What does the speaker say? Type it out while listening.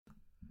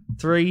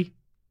3,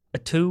 a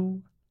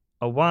 2,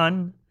 a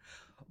 1.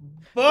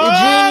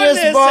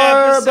 Genius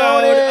bar episode.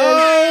 bonus.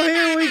 Oh,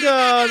 here we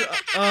go.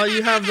 Oh,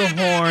 you have the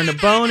horn.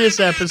 Bonus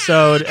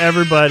episode,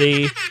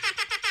 everybody.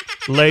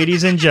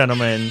 Ladies and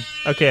gentlemen.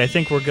 Okay, I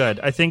think we're good.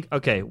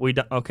 Okay,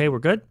 we're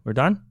good? We're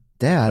done?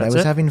 Dad, That's I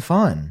was it? having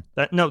fun.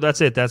 No,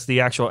 that's it. That's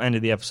the actual end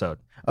of the episode.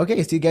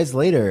 Okay, see you guys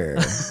later.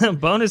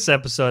 Bonus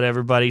episode,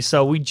 everybody.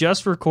 So we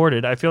just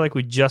recorded. I feel like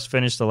we just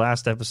finished the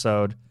last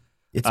episode.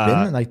 It's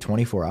been like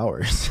 24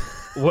 hours.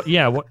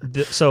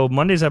 So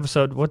Monday's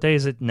episode, what day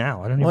is it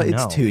now? I don't even know.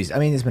 Well, it's Tuesday. I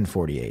mean, it's been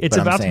 48. It's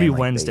but about I'm to saying, be like,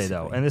 Wednesday, basically.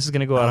 though, and this is going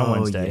to go out on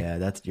Wednesday.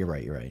 Yeah, you're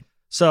right.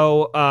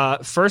 So,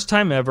 first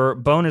time ever,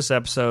 bonus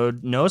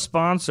episode, no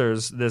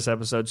sponsors this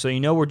episode, so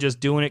we're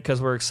just doing it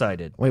because we're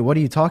excited. Wait, what are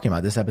you talking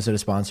about? This episode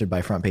is sponsored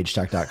by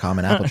FrontPageTech.com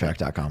and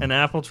AppleTrack.com. And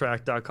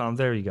AppleTrack.com,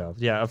 there you go.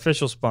 Yeah,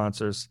 official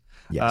sponsors.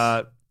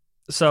 Yes.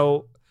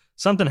 So,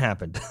 something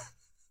happened.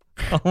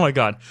 Oh my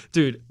God.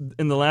 Dude,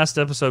 in the last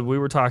episode, we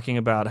were talking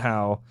about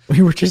how...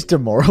 We were just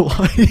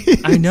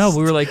demoralized. I know.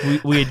 We were like,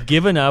 we had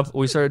given up.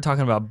 We started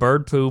talking about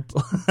bird poop,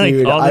 like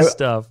Dude, all this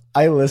stuff.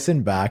 I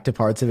listen back to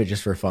parts of it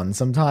just for fun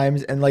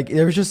sometimes. And like,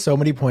 there was just so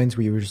many points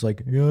where you were just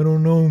like, yeah, I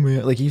don't know,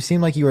 man. Like, you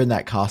seemed like you were in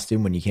that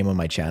costume when you came on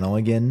my channel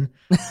again.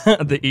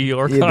 The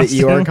Eeyore costume. The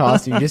Eeyore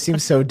costume. You just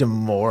seemed so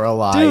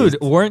demoralized.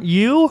 Dude, weren't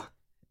you?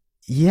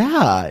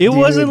 Yeah. It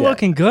wasn't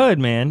looking good,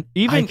 man.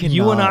 Even I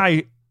you and cannot-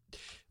 I,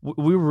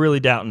 we were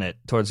really doubting it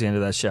towards the end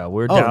of that show.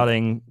 We were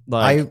doubting,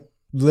 like... I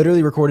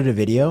literally recorded a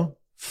video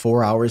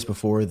 4 hours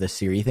before the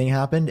Siri thing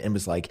happened and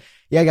was like,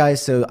 yeah,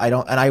 guys, so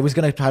I was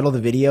going to title the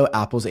video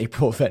Apple's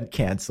April event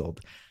canceled.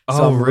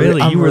 So Oh,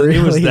 really?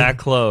 It was that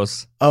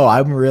close. Oh,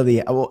 I'm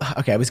really, well,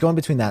 okay. I was going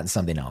between that and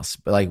something else,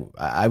 but like,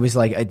 I was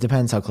like, it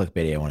depends how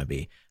clickbaity I want to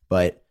be,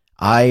 but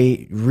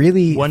I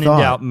really When in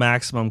doubt,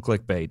 maximum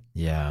clickbait.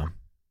 Yeah,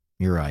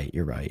 you're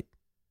right.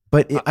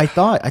 But I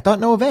thought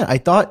no event. I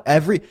thought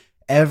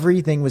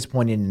everything was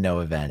pointing to no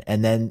event.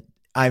 And then,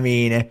 I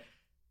mean,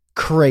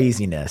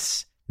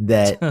 craziness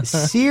that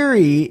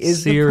Siri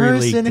is the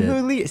person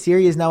who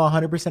Siri is now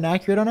 100%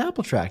 accurate on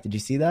Apple Track. Did you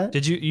see that?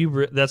 Did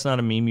you that's not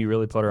a meme. You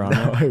really put her on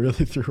No, there? I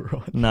really threw her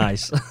on.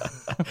 Nice.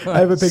 I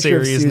have a picture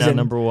Siri of is now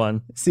number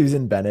one.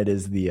 Susan Bennett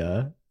is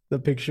the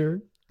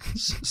picture.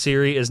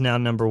 Siri is now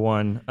number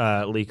one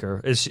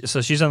leaker. So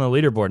she's on the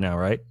leaderboard now,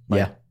 right?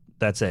 Yeah.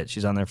 That's it.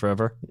 She's on there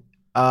forever?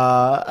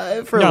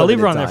 Leave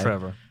her on there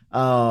forever.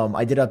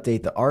 I did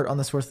update the art on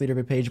the source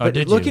leaderboard page, but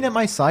did looking you? at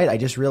my site, I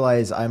just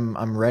realized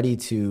I'm ready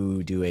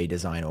to do a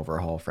design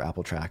overhaul for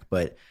Apple Track.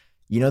 But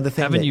the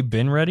thing Haven't you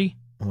been ready?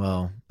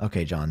 Well,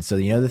 okay, John. So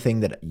the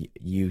thing that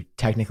you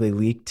technically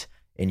leaked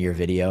in your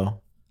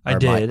video. I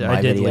did.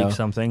 I did leak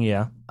something.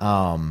 Yeah.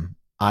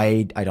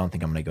 I don't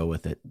think I'm gonna go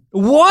with it.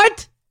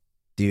 What?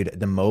 Dude,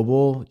 the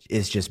mobile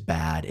is just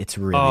bad. It's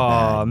really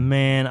Oh bad.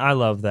 man, I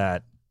love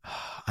that.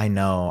 I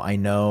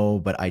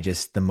know, but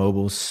the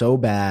mobile's so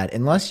bad.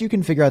 Unless you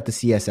can figure out the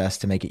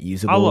CSS to make it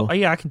usable.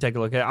 I can take a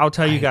look at it. I'll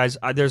tell you guys,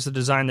 there's a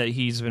design that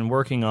he's been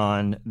working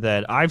on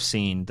that I've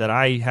seen that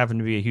I happen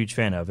to be a huge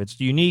fan of. It's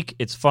unique,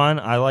 it's fun,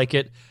 I like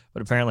it,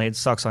 but apparently it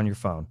sucks on your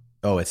phone.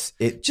 Oh,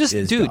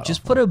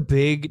 just put a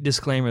big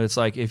disclaimer that's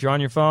like, if you're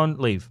on your phone,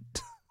 leave.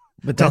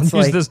 But Don't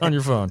use this on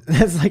your phone.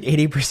 That's like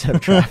 80%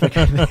 of traffic,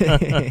 I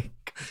think.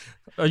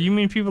 Oh, you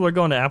mean people are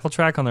going to Apple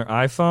Track on their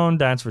iPhone?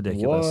 That's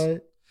ridiculous.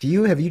 What?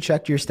 Have you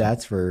checked your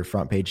stats for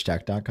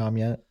frontpagetech.com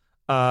yet?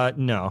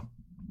 No.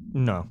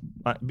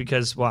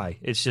 Because why?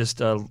 It's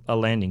just a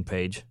landing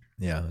page.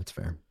 Yeah, that's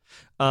fair.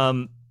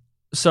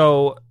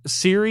 So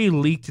Siri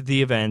leaked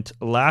the event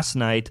last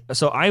night.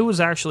 So I was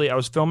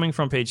filming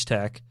Front Page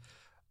Tech.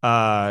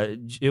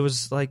 It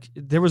was like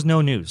there was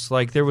no news.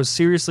 Like there was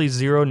seriously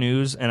zero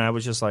news, and I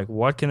was just like,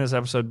 what can this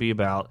episode be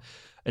about?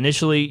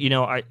 Initially,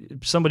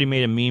 somebody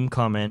made a meme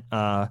comment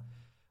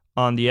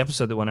on the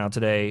episode that went out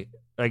today,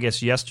 I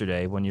guess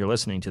yesterday when you're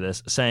listening to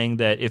this, saying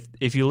that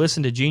if you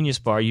listen to Genius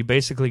Bar, you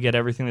basically get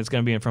everything that's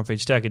going to be in Front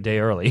Page Tech a day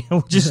early,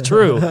 which is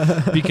true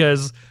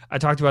because I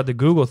talked about the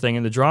Google thing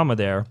and the drama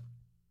there.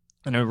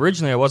 And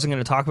originally I wasn't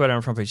going to talk about it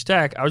on Front Page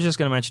Tech. I was just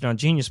going to mention it on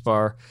Genius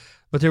Bar,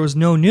 but there was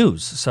no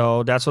news.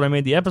 So that's what I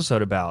made the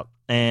episode about.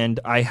 And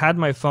I had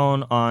my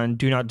phone on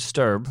Do Not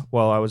Disturb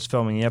while I was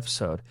filming the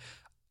episode.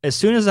 As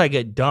soon as I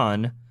get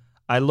done,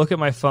 I look at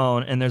my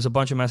phone and there's a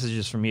bunch of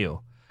messages from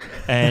you.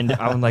 And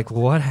I'm like,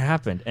 what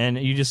happened? And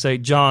you just say,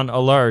 John,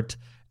 alert.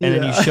 And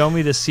then you show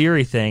me the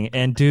Siri thing.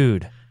 And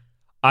dude,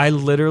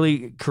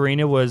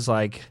 Karina was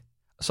like,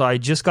 so I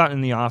just got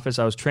in the office.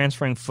 I was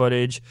transferring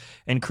footage.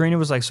 And Karina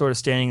was like sort of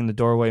standing in the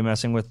doorway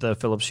messing with the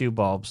Philips Hue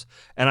bulbs.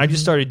 And I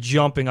just started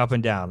jumping up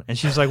and down. And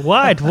she's like,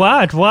 what?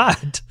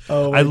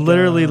 Oh, I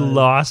literally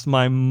lost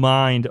my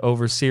mind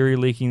over Siri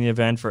leaking the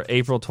event for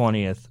April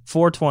 20th,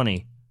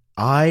 4/20.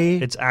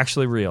 It's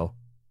actually real.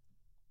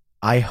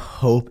 I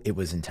hope it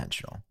was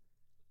intentional.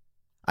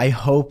 I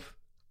hope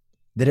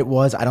that it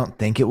was. I don't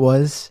think it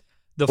was.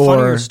 The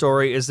funnier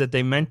story is that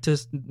they meant to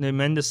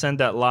send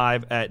that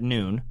live at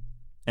noon,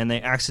 and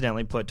they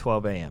accidentally put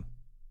 12 a.m.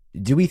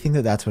 Do we think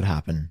that that's what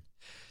happened?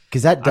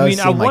 Because that does I mean,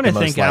 seem I like want the to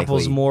think most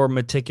Apple's likely. more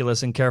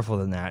meticulous and careful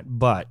than that,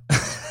 but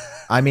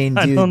I mean,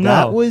 I dude, don't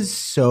that know. was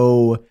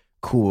so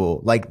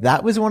cool. Like,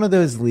 that was one of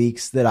those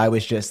leaks that I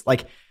was just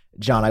like,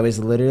 John, I was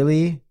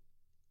literally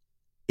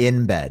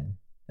in bed.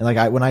 And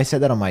like when I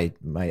said that on my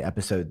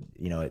episode,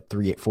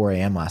 at 4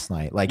 a.m. last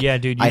night, like Yeah,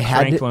 dude, I you had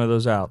cranked to one of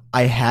those out.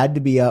 I had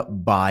to be up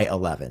by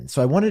 11.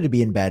 So I wanted to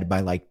be in bed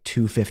by like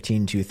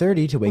 2:15,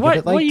 2:30 to wake up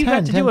at like What you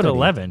 10, got to do at 10:30.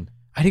 11?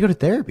 I had to go to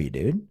therapy,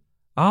 dude.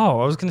 Oh,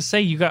 I was gonna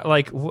say you got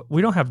like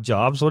we don't have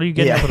jobs. What are you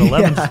getting up at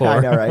 11 for? I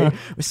know, right?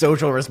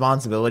 Social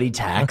responsibility,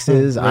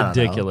 taxes, I don't know.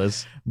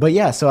 Ridiculous. But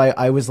yeah, so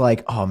I was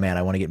like, oh man,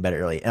 I want to get in bed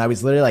early. And I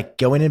was literally like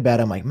going in bed.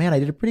 I'm like, man, I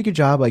did a pretty good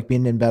job like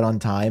being in bed on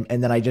time.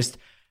 And then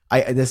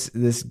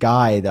this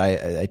guy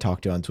that I talk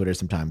to on Twitter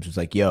sometimes was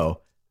like,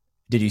 yo,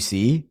 did you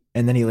see?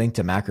 And then he linked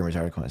to Macrumor's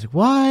article. I was like,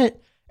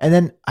 what? And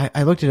then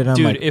I looked at it and I'm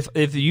Dude, like,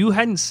 if you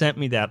hadn't sent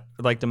me that,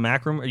 like the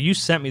Macrum, you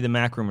sent me the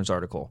Macrumors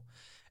article.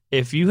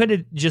 If you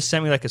had just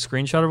sent me like a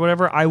screenshot or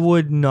whatever, I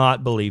would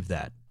not believe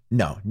that.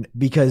 no,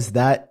 because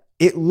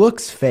it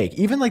looks fake.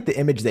 Even like the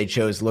image they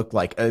chose looked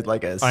like a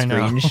I know.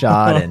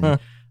 screenshot.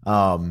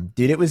 And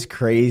dude, it was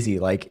crazy.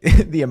 Like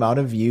the amount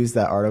of views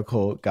that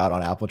article got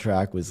on Apple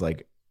Track was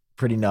like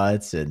pretty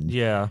nuts. And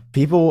Yeah.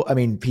 people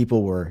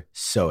were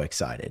so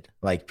excited.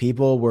 Like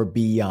people were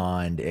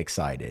beyond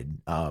excited.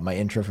 My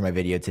intro for my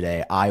video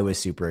today, I was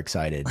super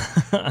excited.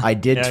 I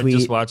did tweet. I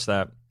just watched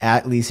that.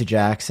 At Lisa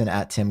Jackson,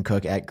 at Tim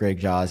Cook, at Greg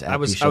Jaws, at I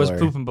was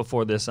pooping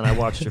before this, and I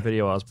watched your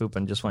video while I was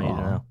pooping. Just want you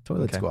to know.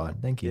 Toilet Okay. Squad.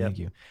 Thank you. Yep. Thank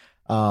you.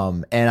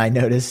 And I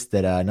noticed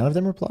that none of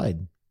them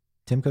replied.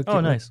 Tim Cook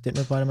nice. didn't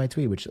reply to my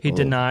tweet, which He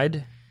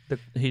denied.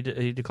 He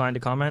declined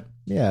to comment.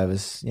 Yeah, it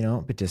was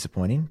a bit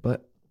disappointing,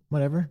 but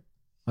whatever.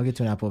 I'll get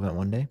to an Apple event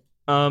one day.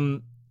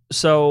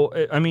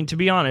 So I mean, to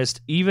be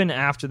honest, even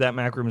after that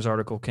Macrumors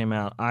article came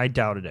out, I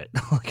doubted it.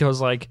 Like I was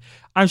like,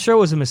 I'm sure it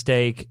was a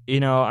mistake.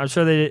 I'm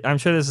sure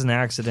this is an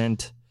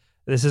accident.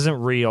 This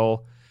isn't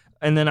real.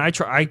 And then I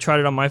tried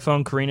it on my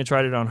phone. Karina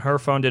tried it on her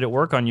phone. Did it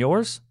work on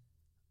yours?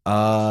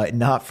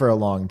 Not for a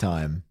long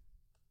time.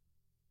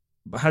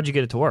 How'd you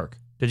get it to work?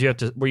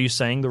 Were you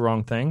saying the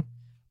wrong thing?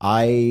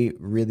 I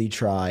really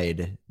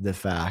tried the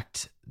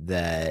fact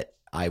that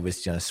I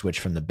was going to switch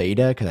from the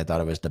beta because I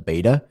thought it was the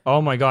beta.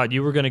 Oh my God,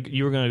 you were gonna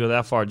go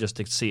that far just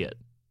to see it.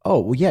 Oh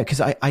well, yeah,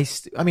 because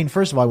I mean,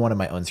 first of all, I wanted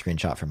my own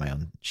screenshot for my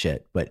own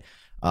shit, but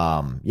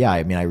yeah,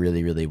 I mean, I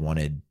really, really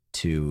wanted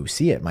to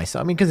see it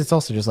myself. I mean, because it's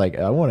also just like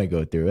I want to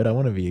go through it. I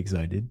want to be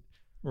excited.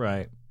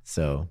 Right.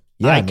 So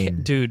yeah, I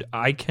mean, dude,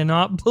 I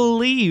cannot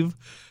believe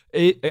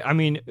it. I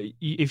mean,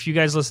 if you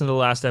guys listened to the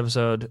last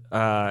episode,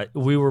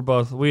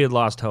 we had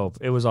lost hope.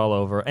 It was all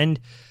over. And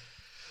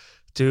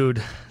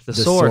dude, the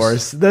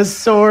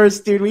source,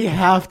 dude, we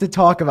have to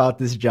talk about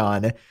this,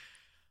 John.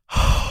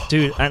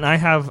 Dude, and I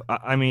have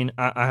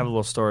a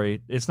little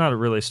story. It's not a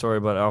really story,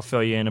 but I'll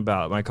fill you in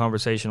about my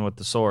conversation with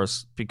the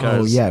source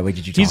because wait,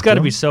 did you talk he's got to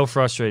him? be so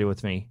frustrated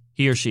with me.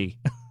 He or she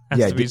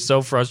has to be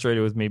so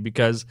frustrated with me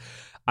because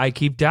I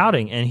keep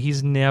doubting, and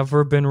he's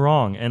never been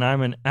wrong, and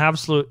I'm an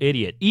absolute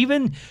idiot.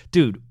 Even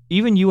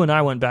you and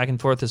I went back and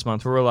forth this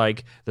month where we're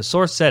like, the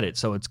source said it,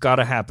 so it's got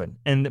to happen.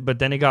 But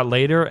then it got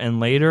later and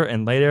later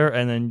and later,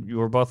 and then you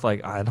were both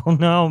like, I don't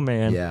know,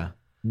 man. Yeah.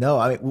 No,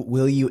 I mean,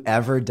 will you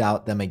ever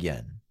doubt them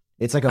again?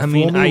 It's like I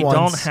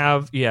don't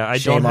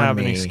have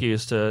an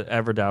excuse to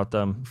ever doubt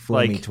them.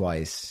 Fool me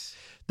twice.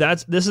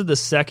 This is the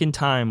second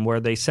time where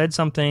they said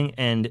something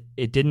and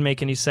it didn't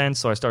make any sense,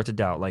 so I start to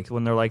doubt. Like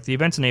when they're like, the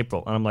event's in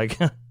April, and I'm like,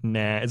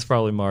 nah, it's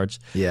probably March.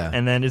 Yeah.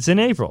 And then it's in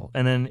April,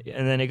 and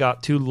then it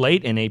got too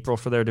late in April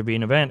for there to be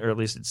an event, or at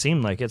least it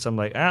seemed like it. So I'm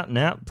like,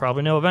 nah,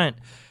 probably no event.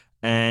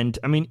 And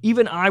I mean,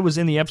 even I was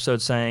in the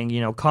episode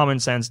saying, common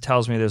sense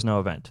tells me there's no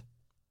event.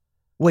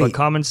 Wait, but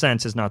common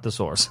sense is not the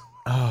source.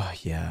 Oh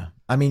yeah.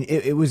 I mean,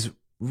 it was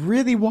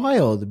really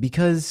wild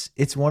because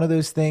it's one of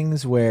those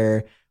things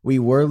where we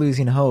were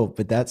losing hope,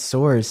 but that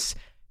source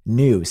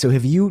knew. So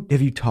have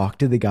you talked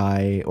to the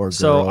guy or girl?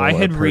 So I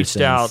had reached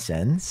out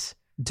since,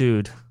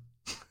 dude.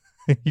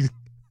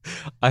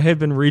 I had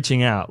been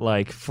reaching out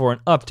like for an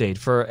update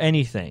for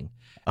anything,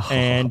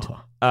 and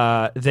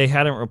they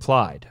hadn't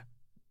replied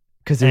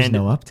because there's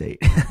no update.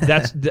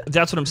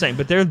 that's what I'm saying.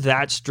 But they're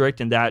that strict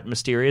and that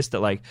mysterious that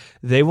like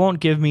they won't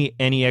give me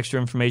any extra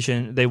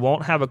information. They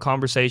won't have a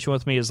conversation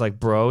with me as like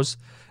bros.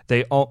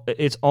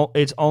 It's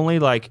only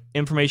like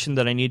information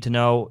that I need to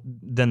know.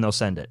 Then they'll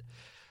send it.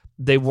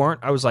 They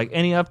weren't. I was like,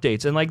 any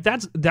updates? And like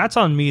that's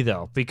on me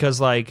though, because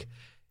like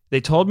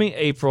they told me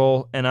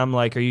April, and I'm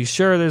like, are you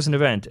sure there's an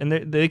event? And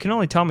they can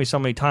only tell me so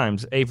many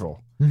times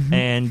April.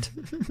 And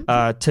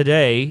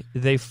today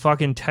they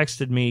fucking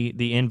texted me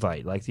the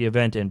invite, like the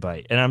event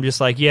invite, and I'm just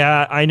like,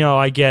 yeah, I know,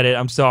 I get it.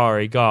 I'm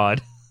sorry,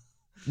 God.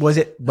 Was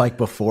it like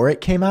before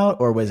it came out,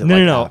 or was it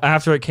no?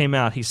 After it came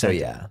out, he sent. So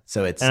yeah,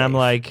 so it's. And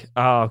safe.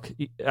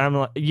 I'm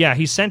like, yeah,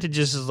 he sent it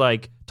just as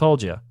like,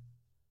 told you.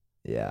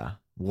 Yeah.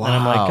 Wow. And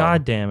I'm like,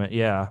 God damn it,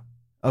 yeah.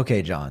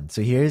 Okay, John.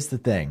 So here's the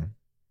thing.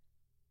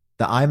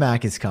 The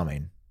iMac is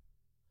coming,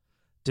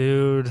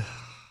 dude.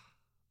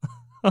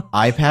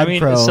 iPad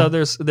Pro. So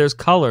there's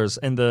colors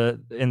in the.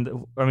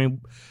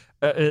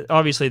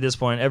 Obviously at this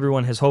point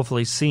everyone has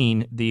hopefully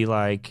seen the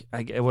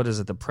what is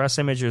it, the press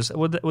images?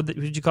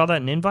 Did you call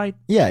that an invite?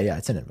 Yeah,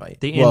 it's an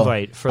invite. The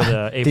invite for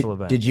the April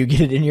event. Did you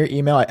get it in your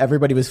email?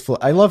 Everybody was.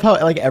 I love how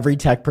every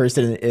tech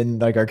person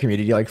in our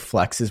community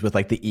flexes with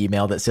the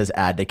email that says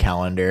add to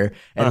calendar,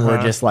 and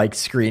we're just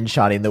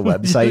screenshotting the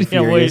website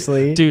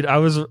furiously. Wait, dude,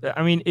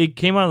 it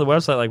came on the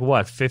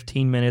website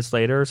 15 minutes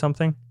later or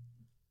something.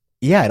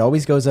 Yeah, it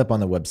always goes up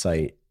on the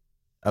website.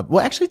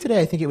 Well, actually,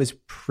 today I think it was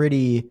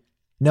pretty.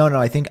 No,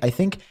 I think,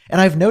 and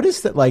I've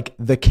noticed that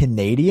the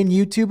Canadian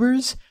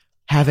YouTubers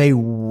have a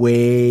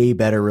way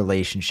better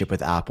relationship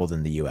with Apple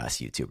than the US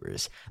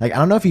YouTubers. I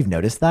don't know if you've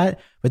noticed that,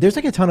 but there's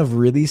a ton of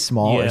really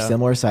small or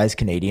similar sized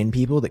Canadian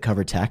people that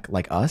cover tech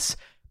like us,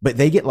 but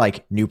they get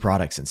new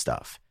products and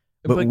stuff.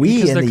 But we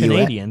because in they're the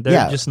Canadian, US,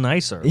 they're just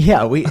nicer.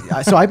 Yeah,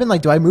 so I've been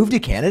do I move to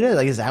Canada?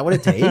 Is that what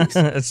it takes?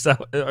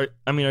 Are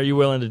you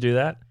willing to do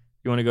that?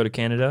 You want to go to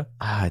Canada?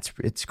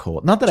 It's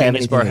cool. Not that I have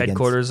anything Bar against...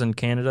 headquarters in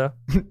Canada.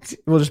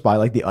 We'll just buy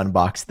the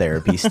Unbox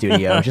Therapy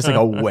studio, just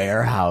a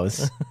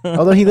warehouse.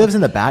 Although he lives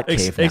in the Bat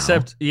Cave now.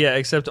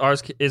 Except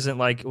ours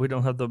isn't we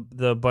don't have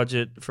the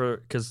budget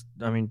for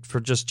for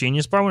just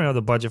Genius Bar, we don't have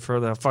the budget for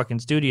the fucking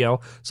studio,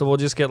 so we'll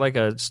just get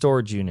a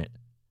storage unit.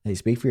 Hey,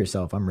 speak for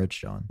yourself. I'm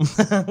rich, John.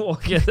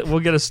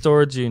 we'll get a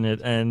storage unit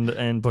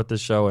and put the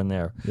show in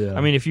there.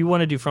 Yeah. If you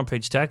want to do front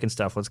page tech and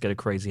stuff, let's get a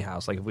crazy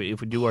house. If we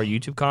do our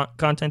YouTube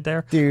content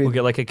there, dude, we'll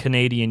get a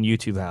Canadian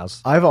YouTube house.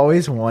 I've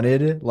always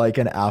wanted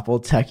an Apple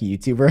tech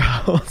YouTuber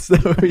house.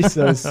 That would be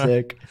so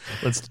sick.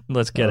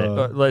 Let's get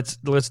it.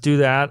 Let's do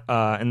that.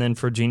 And then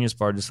for Genius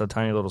Bar, just a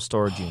tiny little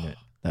storage unit.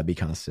 That'd be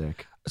kind of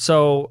sick.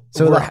 So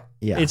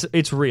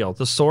it's real.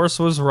 The source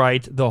was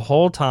right the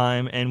whole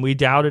time, and we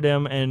doubted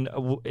him. And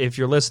if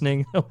you're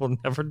listening, we'll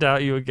never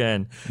doubt you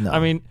again.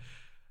 No.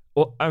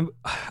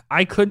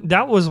 I couldn't.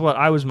 That was what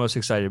I was most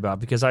excited about,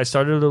 because I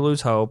started to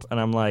lose hope, and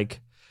I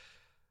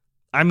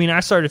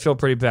started to feel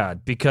pretty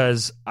bad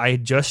because I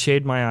just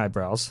shaved my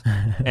eyebrows,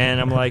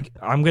 and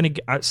I'm gonna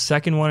get a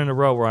second one in a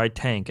row where I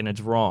tank, and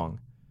it's wrong,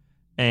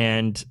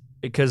 and.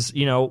 Because,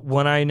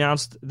 when I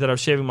announced that I was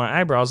shaving my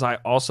eyebrows, I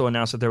also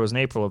announced that there was an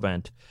April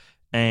event.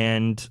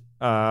 And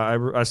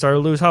I started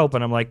to lose hope.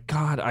 And I'm like,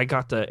 God, I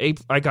got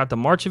the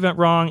March event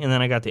wrong. And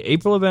then I got the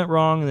April event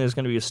wrong. And there's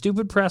going to be a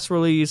stupid press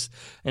release.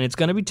 And it's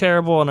going to be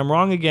terrible. And I'm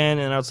wrong again.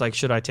 And I was like,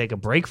 should I take a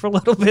break for a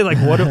little bit?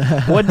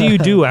 What do you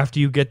do after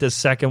you get this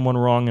second one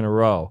wrong in a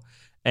row?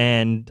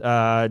 And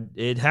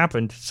it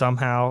happened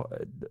somehow.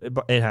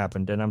 It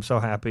happened. And I'm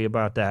so happy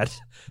about that.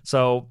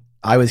 So...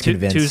 I was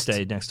convinced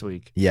Tuesday next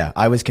week. Yeah,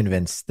 I was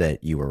convinced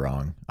that you were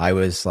wrong. I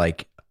was I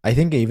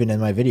think even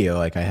in my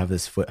video, I have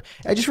this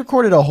I just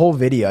recorded a whole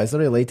video. I was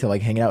literally late to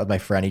hanging out with my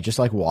friend. He just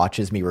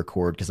watches me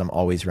record because I'm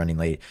always running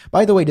late.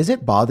 By the way, does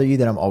it bother you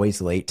that I'm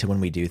always late to when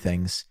we do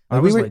things? I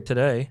was late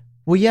today.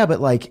 Well, yeah,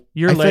 but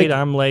you're late,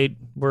 I'm late.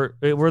 We're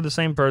the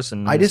same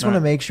person. I just want to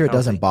make sure it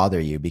doesn't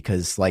bother you,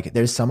 because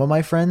there's some of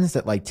my friends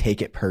that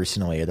take it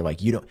personally, or they're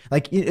you don't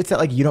it's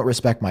that you don't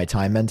respect my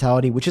time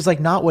mentality, which is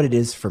not what it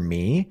is for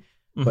me.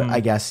 But I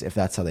guess if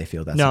that's how they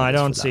feel, that's no, I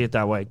don't see it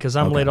that way, because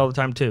I'm late all the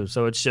time too.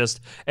 So it's just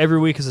every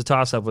week is a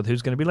toss up with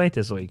who's going to be late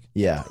this week.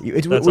 Yeah,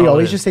 we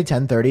always just say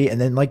 10:30, and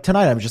then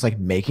tonight I'm just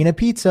making a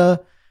pizza,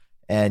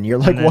 and you're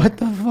what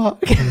the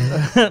fuck?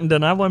 And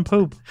then I went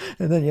poop,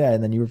 and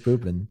then you were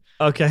pooping.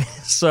 Okay,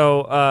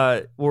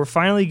 so we're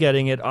finally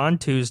getting it on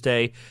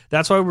Tuesday.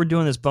 That's why we're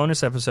doing this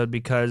bonus episode,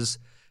 because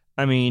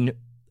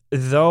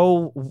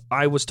though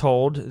I was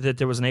told that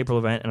there was an April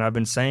event, and I've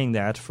been saying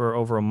that for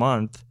over a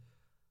month.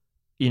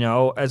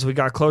 As we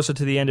got closer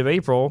to the end of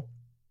April,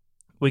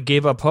 we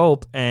gave up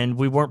hope, and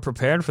we weren't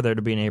prepared for there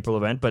to be an April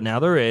event, but now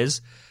there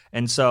is.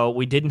 And so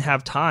we didn't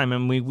have time,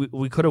 and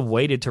we could have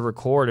waited to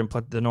record and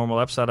put the normal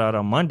episode out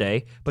on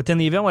Monday, but then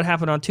the event would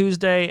happen on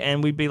Tuesday,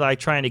 and we'd be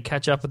trying to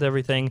catch up with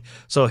everything.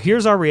 So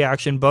here's our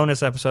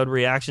bonus episode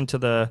reaction to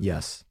the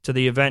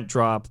event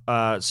drop.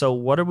 So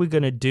what are we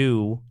going to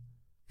do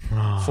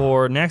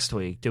for next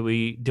week? Do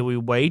we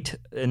wait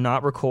and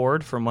not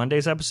record for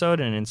Monday's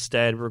episode and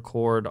instead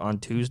record on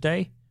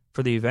Tuesday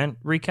for the event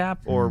recap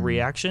or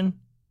reaction?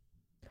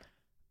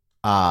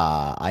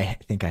 I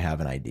think I have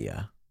an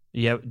idea.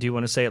 Yeah. Do you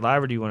want to say it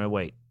live, or do you want to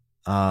wait?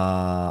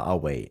 I'll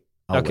wait.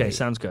 Okay,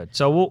 sounds good.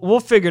 So we'll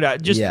figure it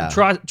out. Just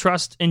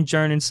trust in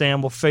Jern and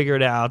Sam. We'll figure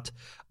it out.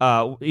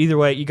 Either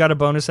way, you got a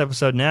bonus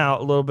episode now,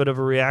 a little bit of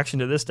a reaction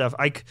to this stuff.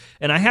 I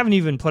haven't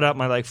even put out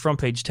my front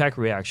page tech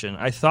reaction.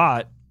 I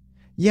thought.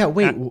 Yeah,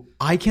 wait.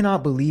 I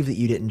cannot believe that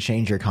you didn't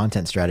change your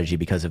content strategy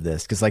because of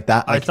this. Because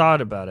that, I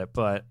thought about it,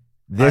 but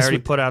I already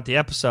put out the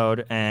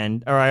episode, or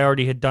I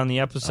already had done the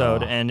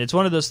episode, and it's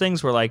one of those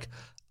things where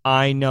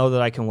I know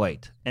that I can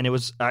wait, and it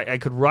was I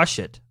could rush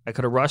it. I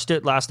could have rushed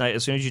it last night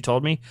as soon as you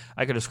told me.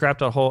 I could have scrapped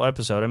the whole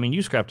episode.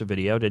 You scrapped a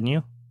video, didn't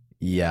you?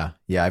 Yeah.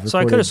 So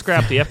I could have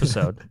scrapped the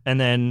episode and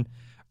then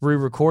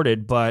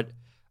re-recorded, but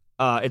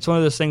it's one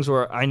of those things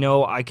where I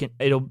know I can.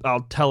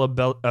 I'll tell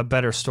a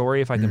better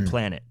story if I can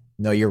plan it.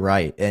 No, you're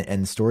right.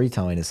 And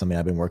storytelling is something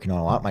I've been working on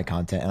a lot in my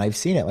content, and I've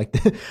seen it. Like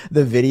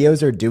the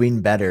videos are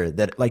doing better.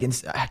 That like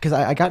because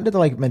I got into the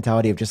like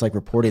mentality of just like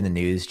reporting the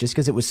news just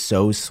because it was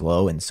so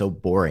slow and so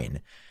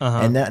boring.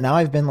 And now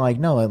I've been like,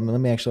 no, let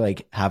me actually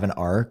like have an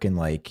arc and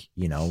like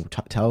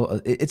tell.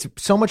 It's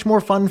so much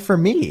more fun for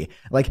me.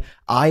 Like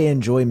I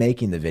enjoy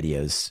making the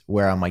videos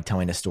where I'm like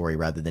telling a story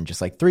rather than just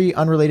like 3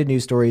 unrelated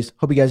news stories.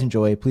 Hope you guys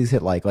enjoy. Please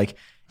hit like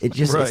it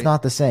just it's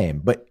not the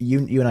same. But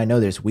you and I know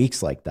there's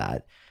weeks like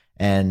that.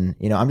 And,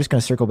 I'm just going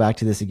to circle back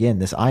to this again,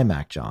 this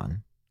iMac,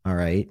 John. All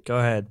right. Go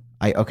ahead.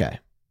 Okay.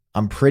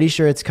 I'm pretty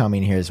sure it's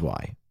coming. Here's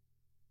why.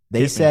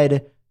 They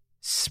said,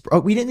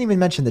 we didn't even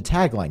mention the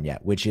tagline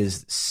yet, which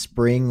is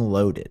spring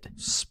loaded.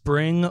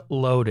 Spring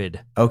loaded.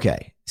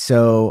 Okay.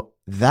 So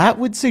that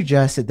would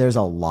suggest that there's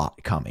a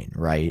lot coming,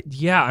 right?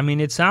 Yeah. I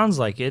mean, it sounds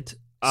like it.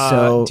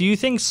 So do you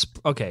think,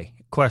 okay,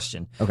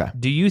 question. Okay.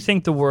 Do you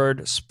think the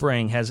word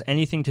spring has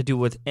anything to do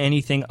with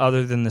anything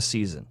other than the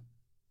season?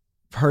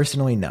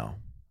 Personally, no.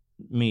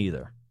 Me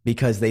either.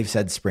 Because they've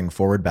said spring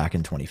forward back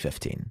in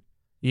 2015.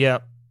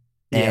 Yep.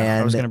 Yeah,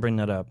 I was going to bring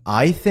that up.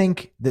 I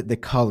think that the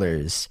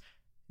colors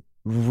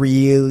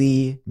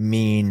really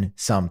mean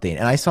something.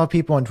 And I saw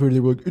people on Twitter, they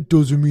were like, it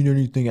doesn't mean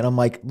anything. And I'm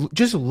like,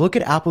 just look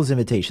at Apple's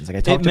invitations. Like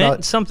I talked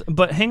about something,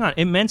 but hang on,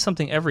 it meant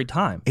something every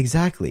time.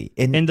 Exactly.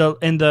 When what was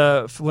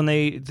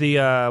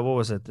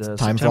it? The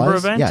Time September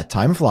flies? event? Yeah,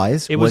 time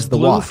flies. It was the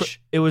blue wash.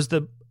 it was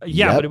the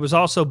but it was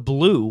also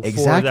blue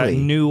for that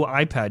new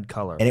iPad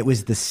color. And it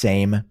was the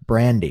same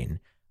branding.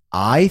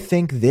 I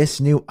think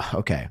this new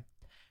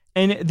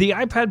And the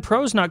iPad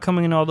Pro's not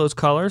coming in all those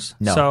colors.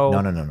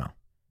 No.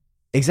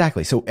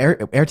 Exactly. So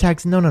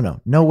AirTags,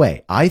 no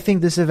way. I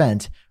think this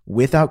event,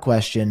 without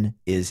question,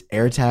 is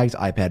AirTags,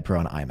 iPad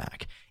Pro, and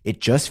iMac. It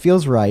just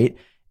feels right.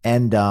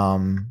 And all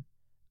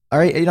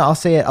right, I'll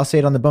say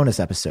it on the bonus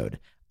episode.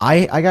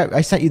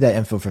 I sent you that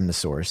info from the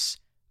source.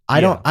 I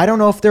don't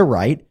know if they're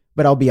right,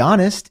 but I'll be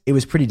honest, it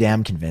was pretty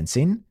damn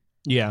convincing.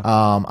 Yeah.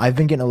 I've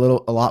been getting a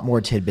lot more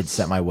tidbits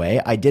sent my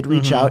way. I did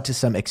reach out to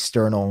some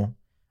external,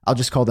 I'll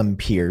just call them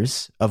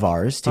peers of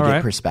ours to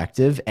get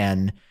perspective.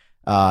 And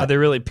are they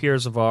really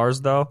peers of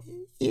ours though?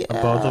 Yeah,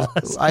 both of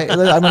us? I'm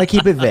going to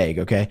keep it vague.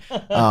 Okay.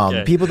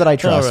 People that I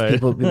trust,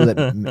 people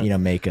that,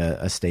 make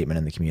a statement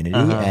in the community,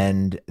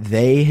 and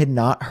they had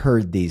not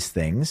heard these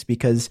things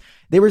because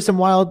they were some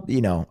wild,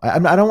 I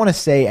don't want to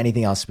say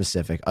anything else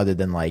specific other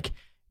than like,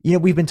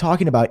 we've been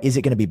talking about, is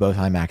it going to be both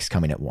iMacs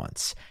coming at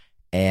once?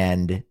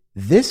 And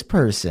this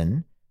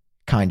person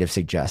kind of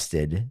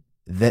suggested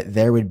that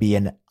there would be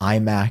an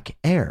iMac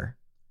Air.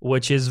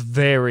 Which is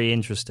very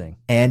interesting.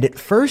 And at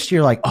first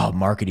you're like, oh,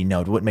 marketing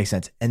node, wouldn't make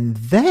sense. And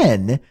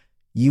then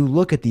you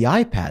look at the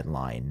iPad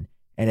line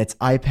and it's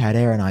iPad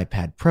Air and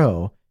iPad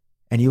Pro.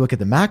 And you look at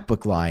the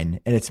MacBook line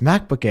and it's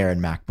MacBook Air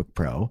and MacBook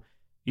Pro.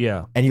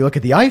 Yeah. And you look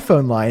at the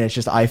iPhone line, it's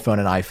just iPhone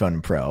and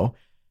iPhone Pro.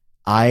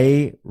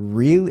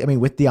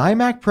 With the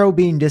iMac Pro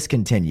being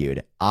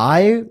discontinued,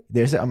 I'm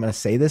going to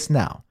say this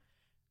now.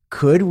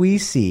 Could we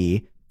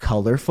see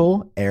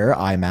colorful Air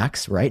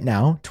iMacs right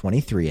now,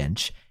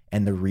 23-inch,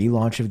 and the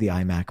relaunch of the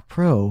iMac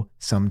Pro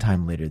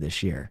sometime later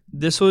this year?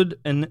 This would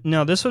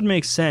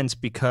make sense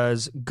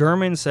because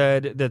Gurman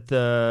said that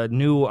the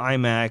new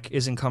iMac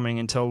isn't coming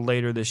until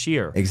later this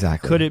year.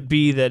 Exactly. Could it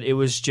be that it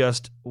was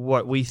just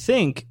what we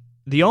think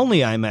the only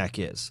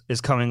iMac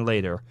is coming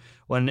later,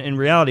 when in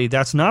reality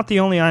that's not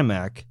the only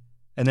iMac,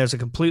 and there's a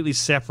completely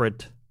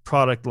separate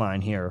product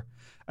line here?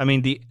 I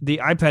mean, the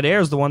iPad Air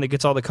is the one that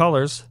gets all the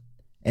colors.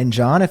 And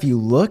John, if you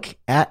look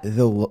at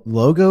the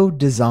logo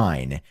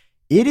design,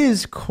 it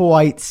is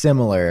quite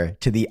similar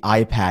to the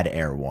iPad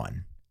Air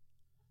one.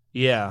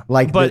 Yeah.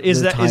 But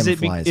is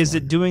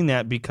it doing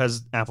that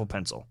because Apple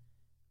Pencil?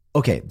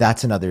 Okay,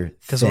 that's another thing.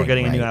 Because we're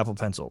getting a new Apple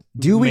Pencil.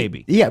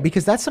 Maybe. Yeah,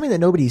 because that's something that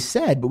nobody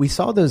said, but we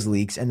saw those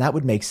leaks, and that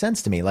would make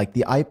sense to me. Like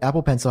the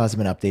Apple Pencil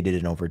hasn't been updated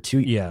in over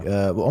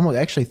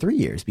 3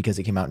 years because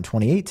it came out in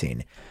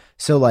 2018.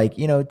 So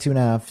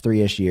 2.5,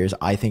 3-ish years,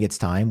 I think it's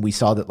time. We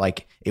saw that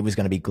like it was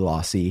going to be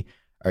glossy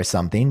or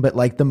something, but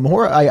like the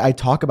more I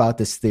talk about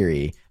this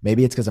theory,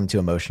 maybe it's because I'm too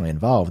emotionally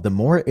involved, the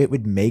more it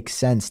would make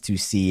sense to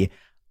see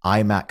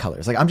iMac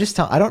colors. Like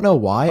I don't know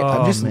why.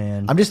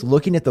 I'm just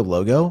looking at the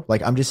logo.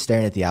 Like I'm just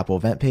staring at the Apple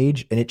event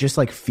page and it just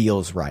like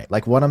feels right.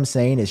 Like what I'm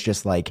saying is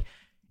just like,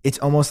 it's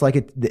almost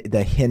like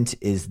the hint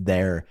is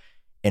there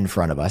in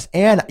front of us.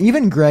 And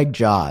even Greg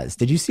Jaws,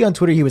 did you see on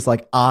Twitter? He was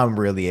like, I'm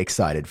really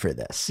excited for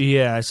this.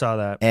 Yeah, I saw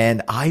that.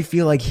 And I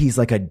feel like he's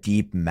like a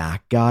deep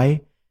Mac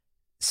guy.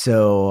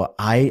 So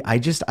I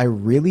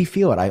really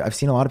feel it. I've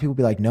seen a lot of people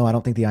be like, no, I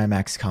don't think the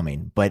iMac's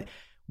coming. But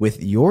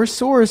with your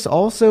source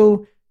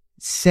also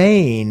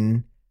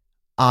saying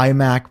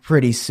iMac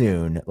pretty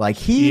soon, like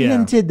he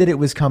hinted that it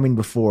was coming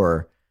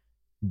before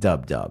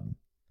Dub.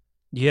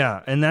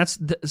 Yeah, and that's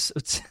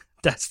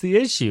the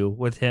issue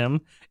with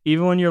him.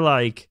 Even when you're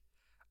like,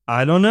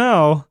 I don't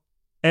know,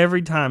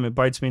 every time it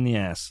bites me in the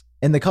ass.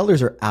 And the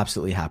colors are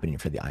absolutely happening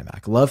for the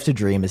iMac. Love to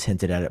Dream has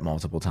hinted at it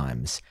multiple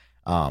times.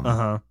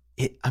 I'm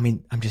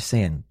just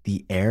saying,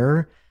 the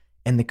Air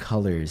and the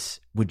colors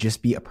would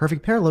just be a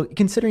perfect parallel,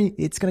 considering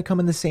it's going to come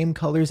in the same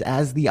colors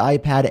as the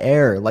iPad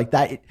Air. Like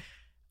that,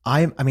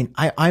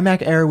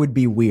 iMac Air would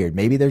be weird.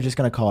 Maybe they're just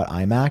going to call it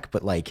iMac,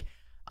 but like,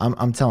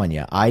 I'm telling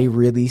you, I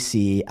really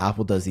see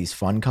Apple does these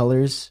fun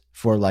colors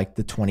for like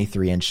the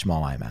 23-inch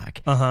small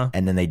iMac,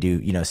 and then they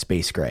do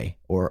space gray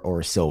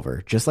or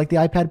silver, just like the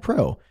iPad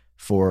Pro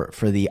for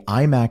the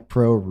iMac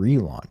Pro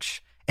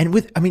relaunch.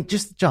 And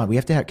just John, we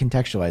have to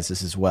contextualize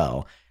this as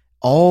well.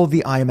 All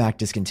the iMac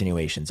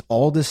discontinuations,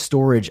 all the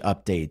storage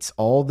updates,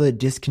 all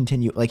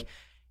the like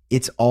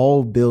it's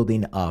all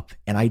building up,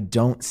 and I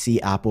don't see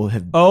Apple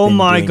have. Oh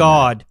my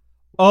God! That.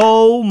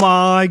 Oh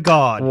my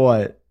God!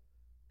 What?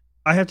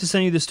 I have to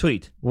send you this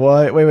tweet.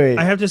 What? Wait.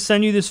 I have to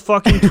send you this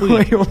fucking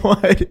tweet. Wait,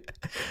 what?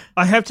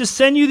 I have to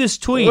send you this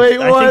tweet. Wait,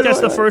 what? I think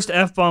that's the first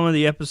F-bomb of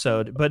the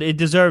episode, but it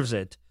deserves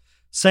it.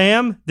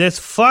 Sam, this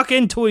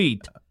fucking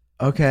tweet.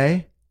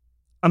 Okay.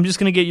 I'm just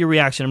going to get your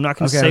reaction. I'm not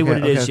going to say what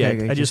it is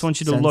yet. I just want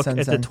you to look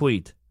at the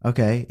tweet.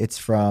 Okay. It's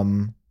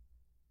from...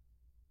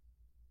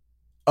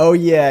 Oh,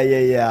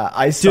 yeah.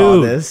 I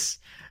saw this.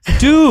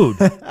 Dude.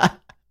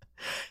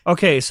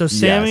 Okay, so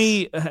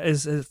Sammy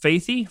is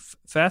Fathy?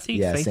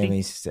 Yeah,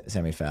 Fathy?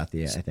 Sammy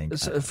Fathy, I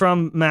think.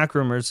 From Mac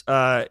Rumors,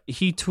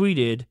 he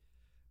tweeted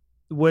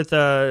with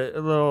a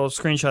little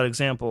screenshot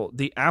example,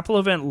 the Apple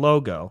event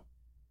logo.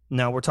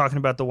 Now, we're talking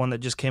about the one that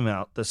just came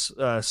out, this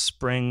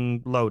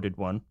spring-loaded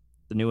one,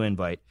 the new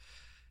invite.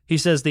 He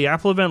says the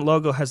Apple event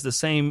logo has the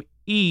same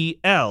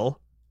EL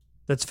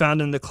that's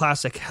found in the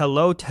classic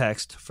hello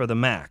text for the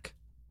Mac.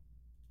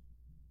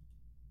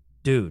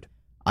 Dude.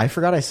 I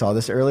forgot I saw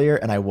this earlier,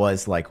 and I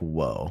was like,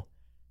 whoa.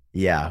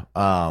 Yeah.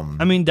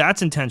 I mean,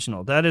 that's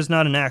intentional. That is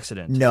not an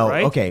accident. No,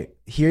 right? Okay.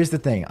 Here's the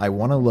thing. I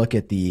want to look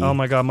at the... Oh,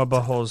 my God. My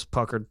butthole's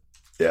puckered.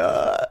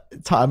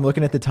 I'm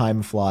looking at the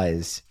Time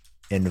Flies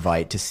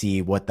invite to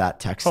see what that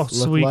text looked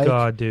like. Oh, sweet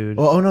God, dude.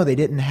 Oh, no, they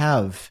didn't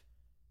have...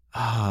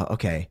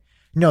 okay.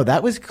 No,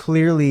 that was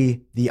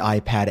clearly the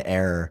iPad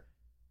Air.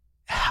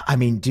 I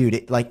mean,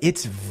 dude,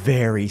 it's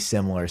very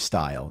similar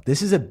style.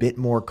 This is a bit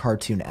more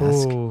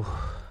cartoon-esque. Ooh.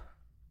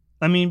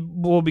 I mean,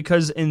 well,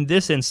 because in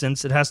this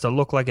instance, it has to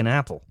look like an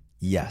apple.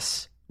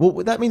 Yes. Well,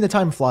 the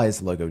Time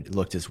Flies logo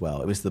looked as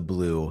well. It was the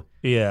blue.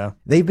 Yeah.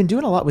 They've been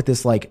doing a lot with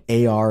this like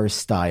AR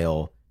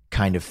style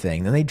kind of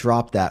thing. Then they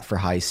dropped that for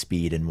high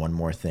speed and one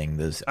more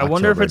thing. I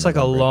wonder if it's like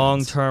a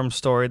long-term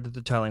story that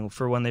they're telling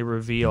for when they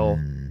reveal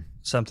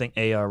something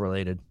AR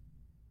related.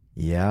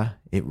 Yeah,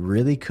 it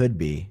really could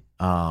be.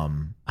 I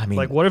mean,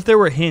 like, what if there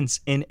were hints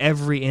in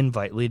every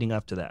invite leading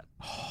up to that?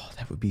 Oh,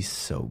 that would be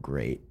so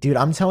great. Dude,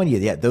 I'm telling you,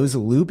 yeah, those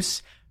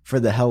loops for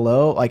the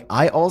hello, like,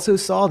 I also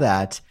saw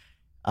that.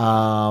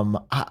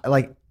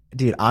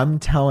 Dude, I'm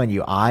telling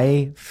you,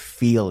 I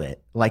feel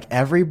it. Like,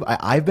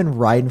 I've been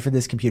riding for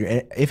this computer,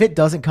 and if it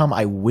doesn't come,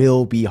 I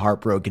will be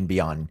heartbroken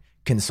beyond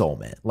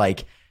consolement.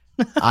 Like,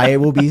 I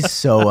will be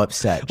so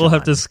upset. We'll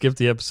have to skip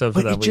the episode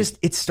for that week.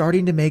 It's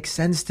starting to make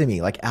sense to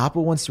me. Like,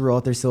 Apple wants to roll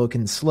out their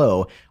silicon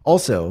slow.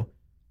 Also,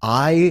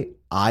 I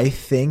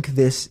think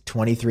this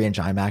 23-inch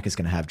iMac is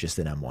going to have just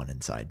an M1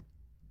 inside.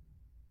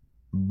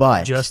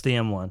 But just the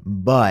M1.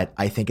 But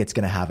I think it's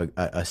going to have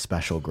a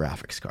special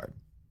graphics card.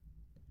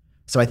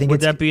 So I think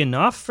would that be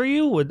enough for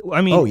you?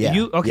 Oh, yeah.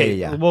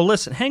 Yeah. Well,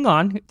 listen, hang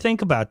on.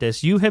 Think about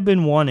this. You have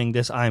been wanting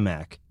this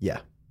iMac. Yeah.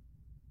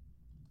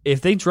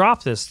 If they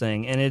drop this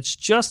thing and it's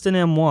just an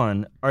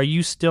M1, are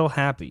you still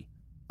happy?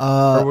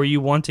 Or were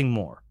you wanting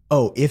more?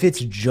 Oh, if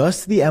it's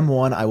just the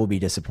M1, I will be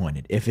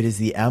disappointed. If it is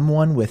the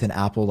M1 with an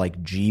Apple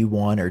like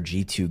G1 or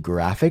G2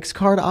 graphics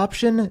card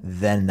option,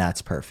 then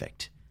that's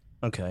perfect.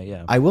 Okay,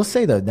 yeah. I will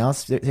say, though, now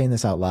saying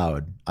this out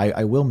loud,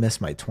 I will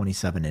miss my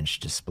 27-inch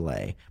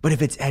display. But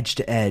if it's edge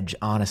to edge,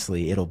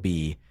 honestly, it'll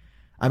be...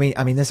 I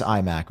mean, this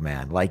iMac,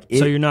 man. Like,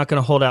 so you're not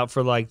going to hold out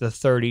for like the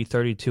 30,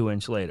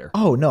 32-inch later?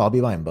 Oh, no, I'll be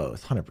buying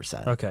both,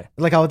 100%. Okay.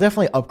 Like, I'll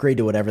definitely upgrade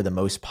to whatever the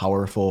most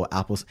powerful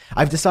Apple's...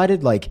 I've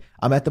decided, like,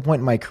 I'm at the point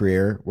in my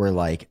career where,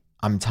 like,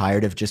 I'm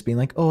tired of just being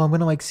like, oh, I'm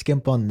going to, like,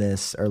 skimp on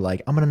this, or,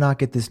 like, I'm going to not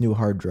get this new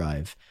hard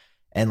drive.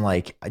 And,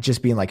 like,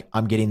 just being like,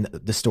 I'm getting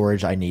the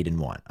storage I need and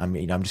want. I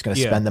mean, I'm just going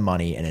to spend the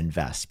money and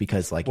invest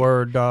because, like...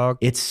 Word, dog.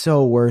 It's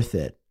so worth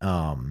it.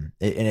 Oh,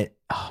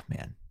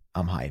 man.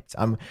 I'm hyped.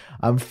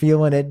 I'm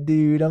feeling it,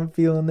 dude. I'm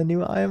feeling the new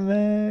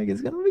iMac. It's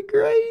gonna be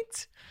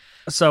great.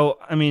 So,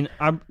 I mean,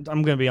 I'm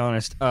gonna be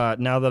honest.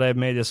 Now that I've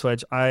made the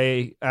switch,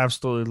 I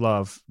absolutely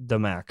love the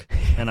Mac,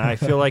 and I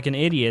feel like an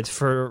idiot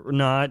for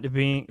not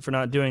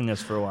doing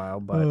this for a while.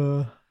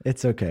 But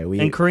it's okay.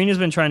 And Karina's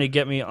been trying to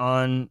get me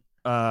on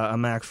a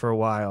Mac for a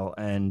while,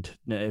 and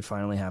it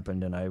finally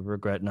happened, and I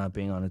regret not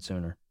being on it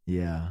sooner.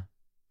 Yeah.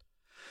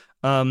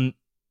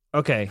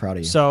 Okay, proud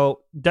of you.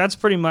 So that's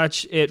pretty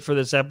much it for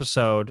this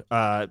episode.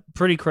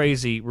 Pretty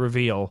crazy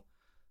reveal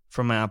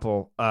from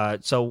Apple.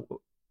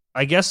 So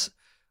I guess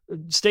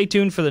stay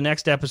tuned for the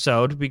next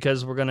episode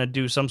because we're gonna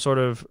do some sort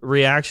of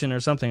reaction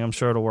or something. I'm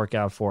sure it'll work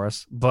out for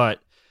us.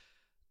 But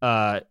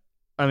I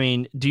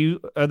mean,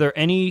 are there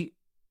any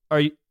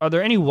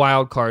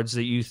wild cards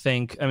that you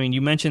think? I mean,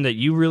 you mentioned that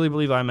you really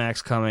believe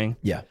iMac's coming.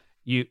 Yeah.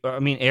 I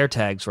mean,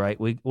 AirTags, right?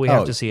 We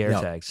have to see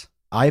AirTags.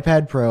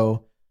 iPad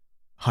Pro,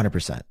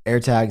 100%.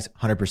 AirTags,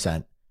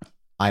 100%.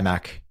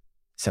 iMac,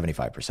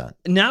 75%.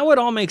 Now it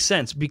all makes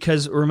sense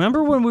because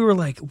remember when we were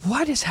like,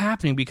 what is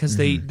happening? Because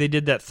they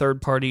did that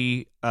third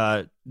party,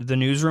 the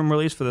newsroom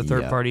release for the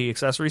third party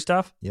accessory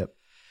stuff. Yep.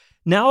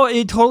 Now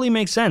it totally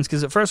makes sense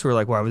because at first we were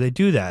like, why would they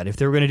do that? If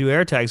they were going to do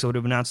AirTags, they would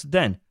have announced it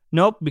then.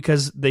 Nope,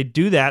 because they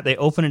do that, they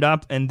open it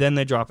up, and then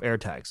they drop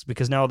AirTags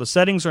because now all the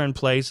settings are in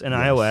place in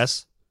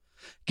iOS.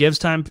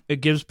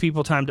 It gives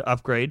people time to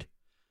upgrade,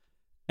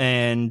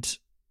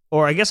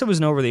 or I guess it was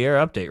an over-the-air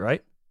update,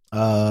 right?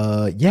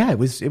 Yeah, it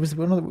was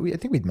one of the, I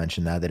think we'd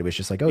mentioned that it was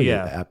just like,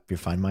 your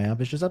Find My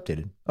app is just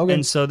updated. Okay.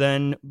 And so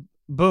then,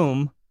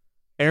 boom,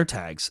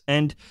 AirTags.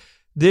 And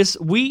this,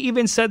 we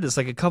even said this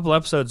like a couple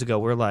episodes ago.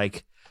 We're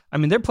like, I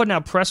mean, they're putting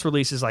out press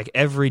releases like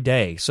every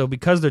day. So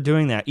because they're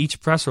doing that, each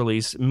press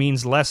release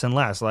means less and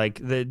less. Like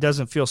it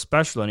doesn't feel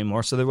special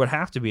anymore. So there would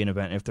have to be an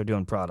event if they're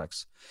doing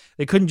products.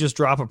 They couldn't just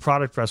drop a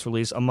product press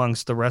release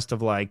amongst the rest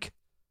of like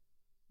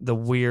the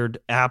weird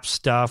app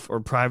stuff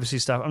or privacy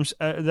stuff.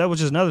 That was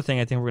just another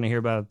thing I think we're going to hear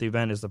about at the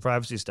event is the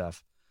privacy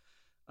stuff.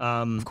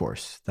 Of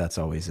course, that's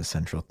always a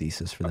central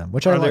thesis for them.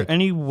 Which are there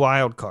any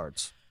wild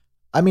cards?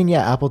 I mean,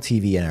 yeah, Apple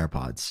TV and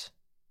AirPods.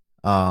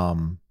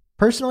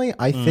 Personally,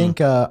 I think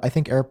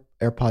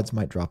AirPods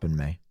might drop in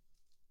May.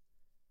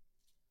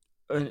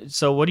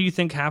 So what do you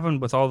think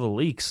happened with all the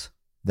leaks?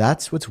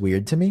 That's what's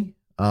weird to me.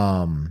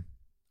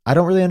 I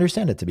don't really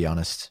understand it, to be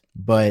honest.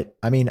 But,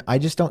 I mean, I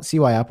just don't see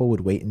why Apple would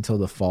wait until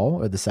the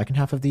fall or the second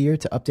half of the year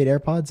to update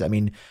AirPods. I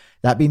mean,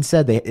 that being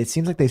said, it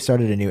seems like they've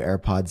started a new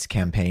AirPods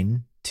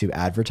campaign to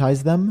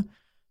advertise them.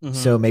 Mm-hmm.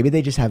 So maybe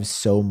they just have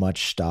so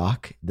much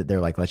stock that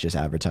they're like, let's just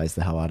advertise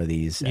the hell out of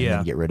these and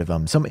then get rid of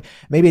them. So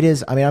maybe it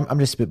is. I mean, I'm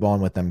just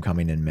spitballing with them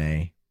coming in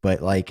May.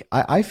 But, like,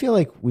 I feel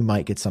like we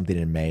might get something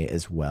in May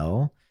as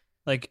well.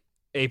 Like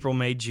April,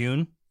 May,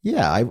 June?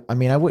 Yeah, I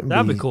mean, I wouldn't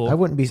That'd be cool. I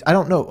wouldn't be. I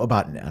don't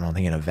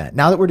think an event.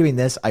 Now that we're doing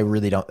this, I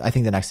really don't. I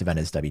think the next event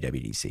is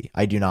WWDC.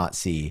 I do not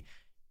see.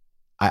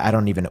 I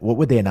don't even. What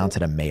would they announce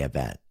at a May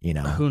event? You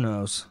know, who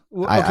knows?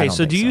 Okay,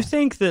 so do you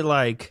think that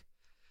like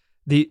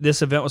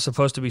this event was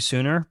supposed to be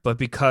sooner, but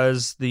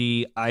because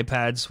the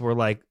iPads were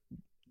like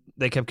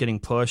they kept getting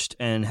pushed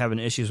and having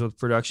issues with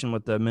production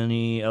with the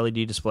mini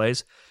LED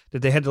displays,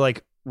 that they had to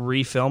like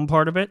refilm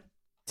part of it?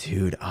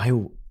 Dude, I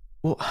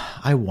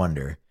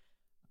wonder.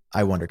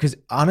 Because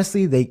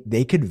honestly,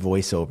 they could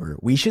voice over.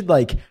 We should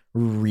like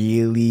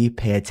really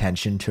pay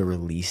attention to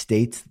release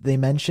dates they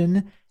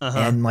mention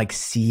and like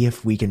see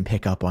if we can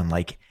pick up on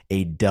like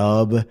a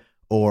dub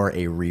or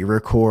a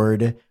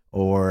re-record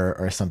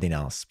or something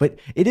else. But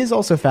it is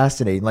also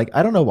fascinating. Like,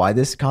 I don't know why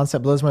this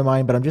concept blows my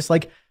mind, but I'm just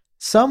like,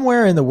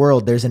 somewhere in the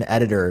world, there's an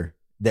editor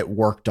that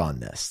worked on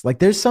this. Like,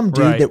 there's some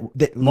dude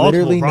that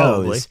literally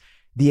knows.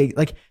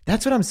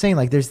 That's what I'm saying.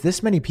 Like, there's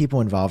this many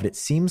people involved. It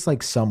seems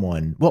like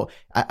someone. Well,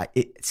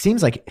 it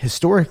seems like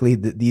historically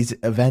these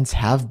events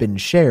have been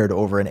shared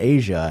over in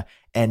Asia.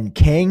 And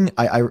Kang,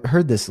 I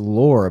heard this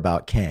lore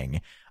about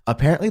Kang.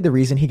 Apparently, the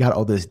reason he got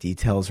all those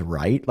details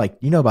right, like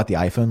you know about the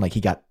iPhone, like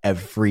he got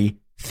everything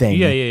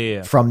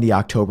from the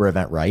October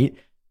event right.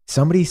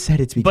 Somebody said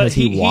it's because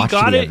he watched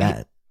the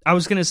event. I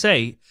was gonna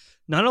say,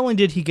 not only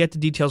did he get the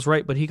details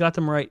right, but he got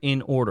them right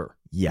in order.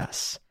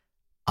 Yes.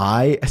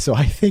 I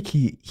think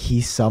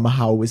he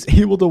somehow was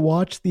able to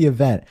watch the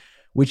event,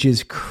 which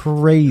is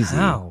crazy.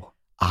 How?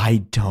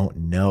 I don't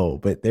know,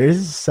 but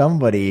there's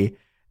somebody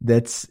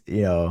that's,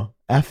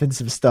 effing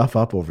some stuff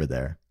up over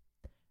there.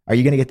 Are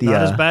you going to get the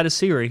not as bad as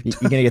Siri? You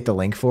going to get the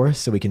link for us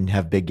so we can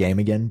have big game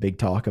again, big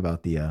talk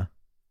about the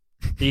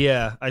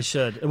Yeah, I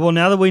should. Well,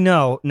 now we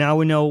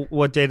know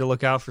what day to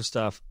look out for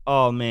stuff.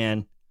 Oh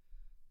man.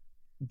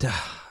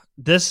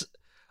 This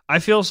I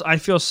feel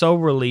so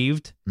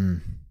relieved.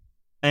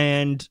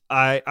 And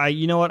I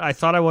you know what? I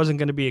thought I wasn't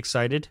going to be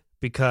excited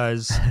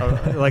because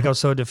like I was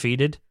so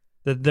defeated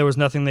that there was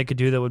nothing they could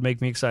do that would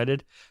make me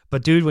excited.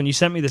 But dude, when you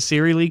sent me the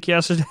Siri leak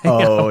yesterday,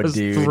 I was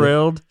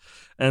thrilled.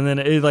 And then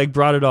it like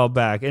brought it all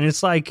back. And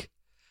it's like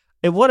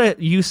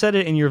you said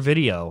it in your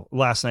video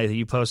last night that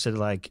you posted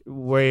like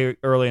way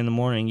early in the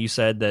morning. You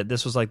said that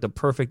this was like the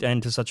perfect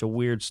end to such a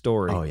weird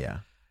story. Oh yeah.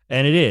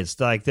 And it is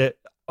like that,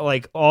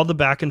 like all the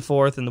back and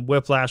forth and the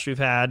whiplash we've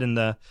had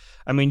and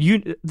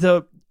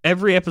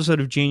every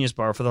episode of Genius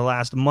Bar for the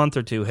last month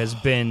or two has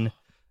been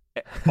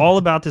all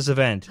about this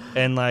event.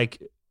 And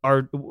like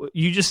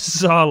you just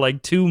saw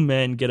like two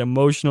men get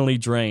emotionally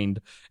drained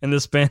in the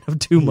span of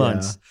 2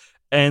 months.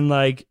 And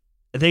like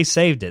they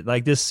saved it.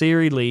 Like this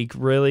Siri leak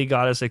really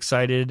got us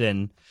excited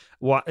and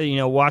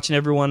watching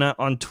everyone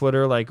on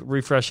Twitter like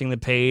refreshing the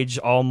page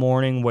all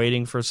morning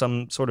waiting for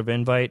some sort of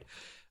invite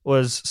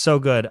was so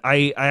good.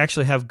 I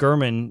actually have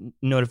Gurman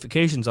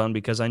notifications on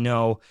because I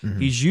know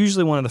he's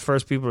usually one of the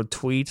first people to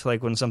tweet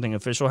like when something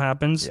official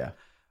happens. Yeah.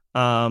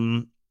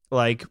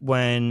 Like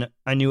when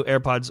I knew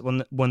AirPods,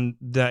 when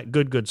that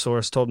good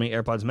source told me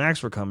AirPods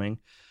Max were coming,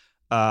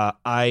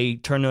 I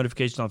turned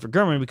notifications on for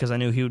Gurman because I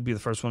knew he would be the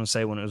first one to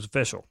say when it was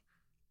official.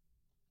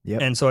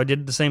 Yep. And so I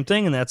did the same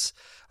thing, and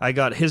I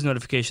got his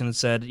notification that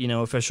said,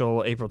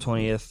 official April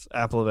 20th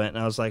Apple event,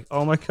 and I was like,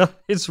 oh my God,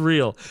 it's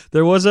real.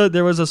 There was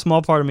a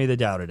small part of me that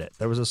doubted it.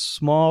 There was a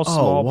small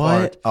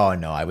part. Oh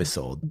no, I was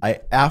sold.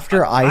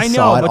 After I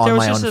saw know, it but on there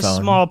was my just own a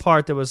phone. small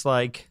part that was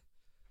like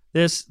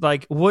this,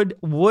 like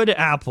would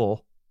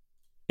Apple,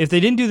 if they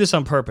didn't do this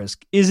on purpose,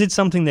 is it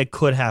something that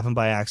could happen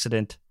by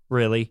accident?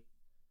 Really?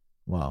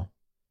 Wow.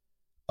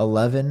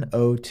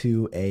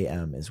 11:02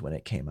 a.m. is when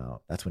it came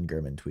out. That's when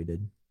Gurman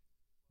tweeted.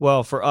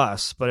 Well, for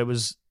us, but it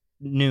was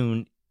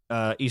noon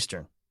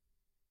Eastern,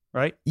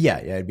 right? Yeah,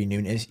 it'd be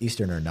noon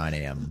Eastern or 9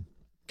 a.m.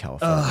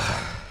 California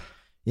time.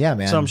 Yeah,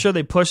 man. So I'm sure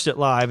they pushed it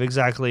live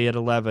exactly at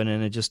 11,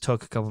 and it just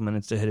took a couple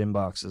minutes to hit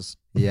inboxes.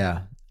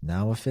 Yeah,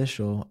 now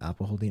official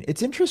Apple holding.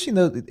 It's interesting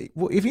though.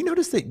 If you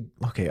notice that,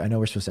 okay, I know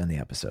we're supposed to end the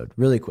episode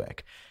really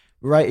quick,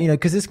 right?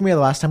 Because this can be the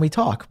last time we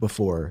talk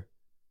before,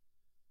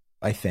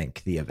 I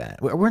think, the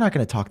event. We're not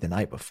going to talk the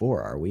night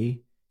before, are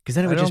we? Because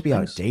then it would just be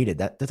outdated.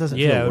 That doesn't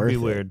feel worth it. Yeah, it would be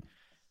weird.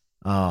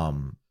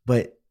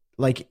 But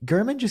like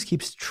Gurman just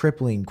keeps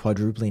tripling,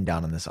 quadrupling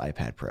down on this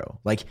iPad Pro.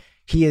 Like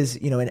he is,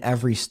 in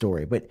every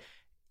story. But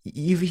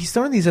he's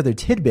throwing these other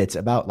tidbits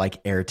about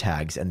like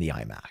AirTags and the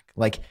iMac.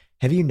 Like,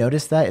 have you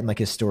noticed that in like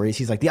his stories?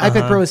 He's like, the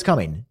iPad Pro is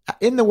coming.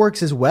 In the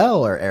works as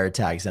well are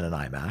AirTags and an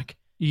iMac.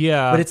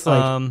 Yeah. But it's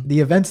like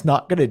the event's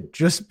not going to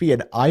just be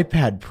an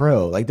iPad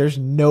Pro. Like there's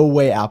no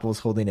way Apple's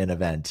holding an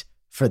event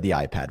for the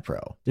iPad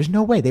Pro. There's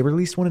no way. They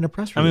released one in a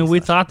press release. I mean, we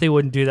thought they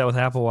wouldn't do that with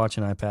Apple Watch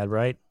and iPad,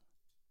 right?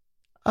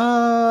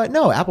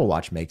 No, Apple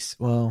Watch makes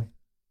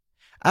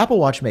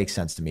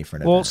sense to me for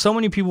an event. Well, so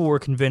many people were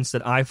convinced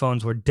that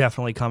iPhones were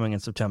definitely coming in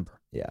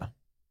September. Yeah.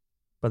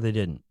 But they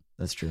didn't.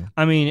 That's true.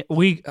 I mean,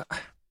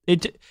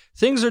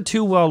 things are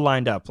too well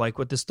lined up. Like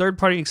with this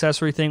third-party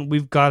accessory thing,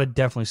 we've got to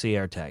definitely see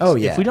AirTags. Oh,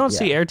 yeah. If we don't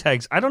see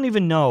AirTags, I don't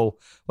even know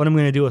what I'm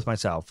going to do with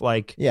myself.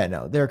 Like, yeah,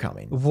 no, they're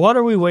coming. What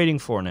are we waiting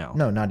for now?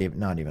 No, not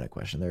even a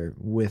question. They're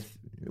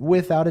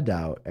without a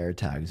doubt,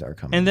 AirTags are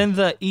coming. And then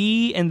the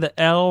E and the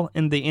L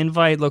in the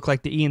invite look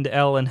like the E and the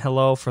L in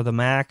hello for the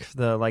Mac,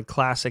 the like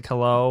classic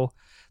hello.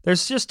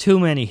 There's just too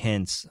many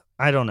hints.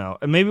 I don't know.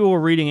 Maybe we're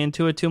reading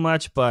into it too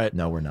much, but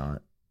no, we're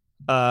not.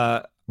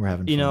 We're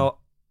having fun.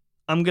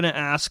 I'm gonna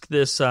ask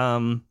this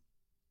certain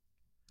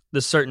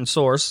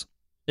source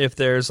if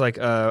there's like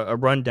a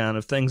rundown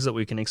of things that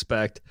we can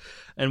expect,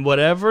 and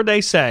whatever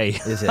they say,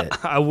 is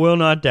it? I will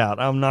not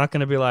doubt. I'm not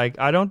gonna be like,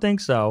 I don't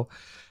think so.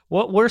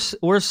 What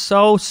we're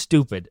so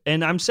stupid,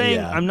 and I'm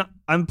saying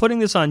I'm putting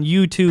this on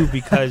you too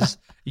because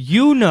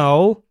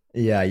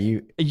Yeah,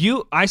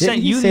 I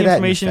sent you the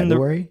information in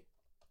February.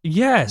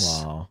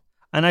 Yes. Wow.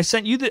 And I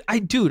sent you I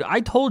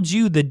told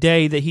you the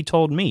day that he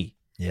told me.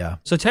 Yeah.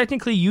 So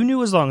technically you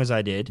knew as long as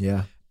I did.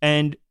 Yeah.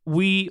 And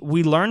we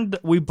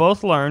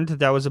both learned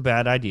that was a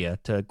bad idea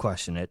to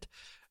question it.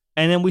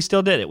 And then we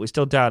still did it. We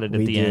still doubted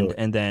at the end.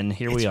 And then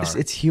here we are.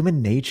 It's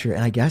human nature.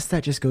 And I guess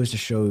that just goes to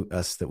show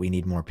us that we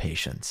need more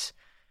patience.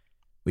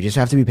 We just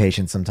have to be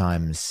patient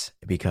sometimes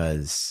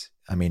because,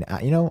 I mean,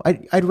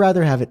 I'd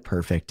rather have it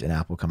perfect and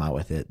Apple come out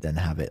with it than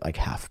have it like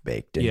half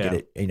baked and get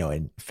it,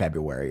 in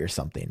February or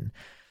something.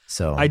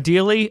 So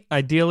ideally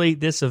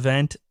this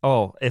event,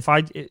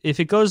 if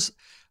it goes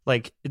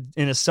like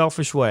in a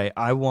selfish way,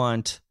 I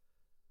want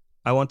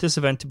this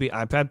event to be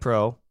iPad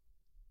Pro.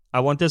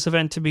 I want this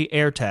event to be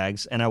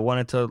AirTags, and I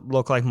want it to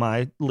look like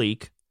my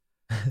leak.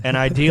 And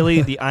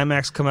ideally the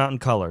iMacs come out in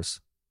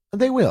colors.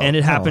 They will. And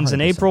it happens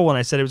in April when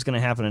I said it was going to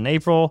happen in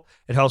April.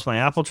 It helps my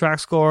Apple Track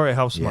score. It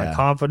helps my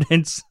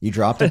confidence. You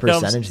dropped a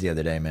percentage the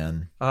other day,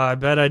 man. I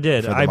bet I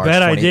did.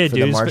 I did,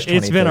 dude.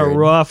 It's been a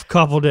rough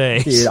couple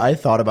days. Dude, I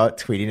thought about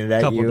tweeting it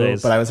at you,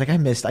 but I was like,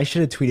 I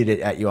should have tweeted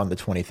it at you on the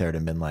 23rd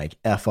and been like,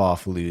 F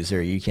off,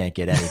 loser. You can't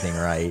get anything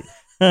right.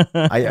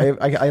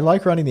 I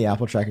like running the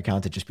Apple Track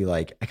account to just be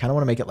like, I kind of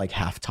want to make it like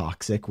half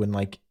toxic when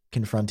like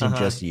confronting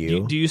just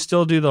you. Do you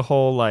still do the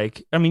whole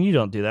like? I mean, you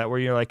don't do that where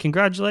you're like,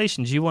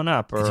 "Congratulations, you went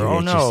up," or dude, "Oh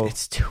no,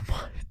 it's too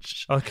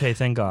much." Okay,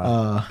 thank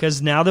God.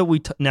 Because now that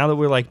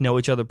we're like know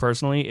each other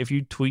personally, if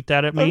you tweet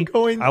that at me,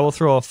 I will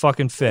throw a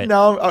fucking fit.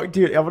 No,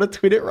 dude, I'm gonna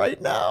tweet it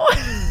right now.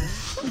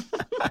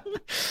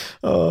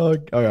 Oh,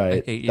 all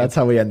right. That's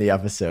how we end the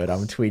episode.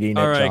 I'm tweeting.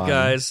 All right, John.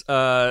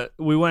 guys.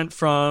 We went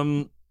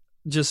from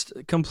just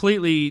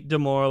completely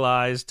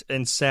demoralized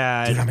and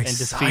sad. Dude, I'm and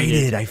excited.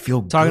 Defeated, I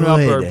feel talking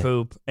good. about bird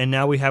poop, and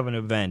now we have an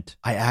event.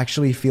 I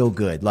actually feel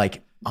good.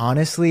 Like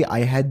honestly,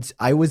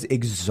 I was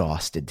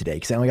exhausted today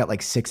because I only got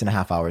like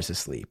 6.5 hours of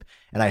sleep,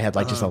 and I had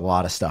like just a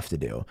lot of stuff to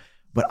do.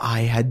 But I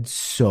had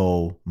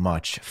so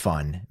much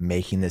fun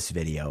making this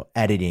video,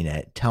 editing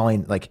it,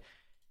 telling like.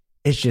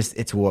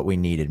 It's what we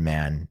needed,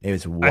 man. It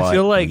was what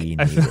we needed.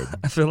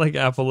 I feel like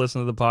Apple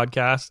listened to the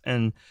podcast,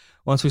 and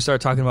once we start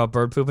talking about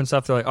bird poop and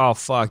stuff, they're like, "Oh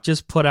fuck,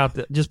 just put out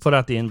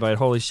the invite.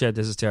 Holy shit,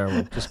 this is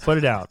terrible. Just put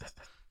it out.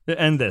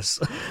 End this."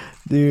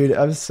 Dude,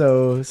 I'm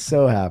so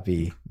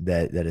happy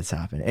that it's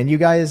happened, and you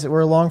guys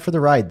were along for the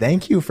ride.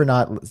 Thank you for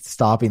not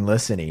stopping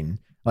listening.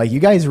 Like you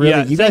guys were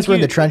in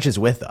the trenches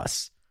with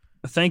us.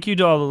 Thank you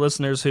to all the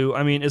listeners who,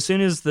 I mean, as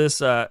soon as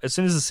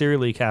the Siri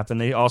leak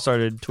happened, they all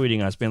started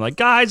tweeting us, being like,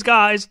 guys,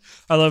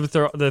 I love it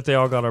that they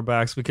all got our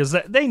backs, because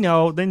they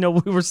know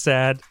we were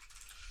sad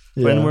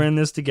when we're in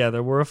this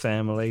together. We're a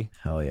family.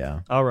 Hell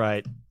yeah. All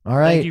right.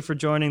 Thank you for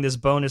joining this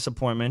bonus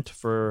appointment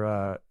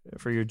for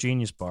your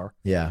Genius Bar.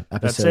 Yeah.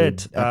 That's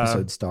it.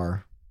 Episode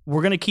star.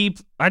 We're going to keep,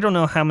 I don't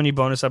know how many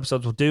bonus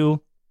episodes we'll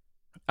do.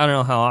 I don't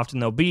know how often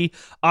they'll be.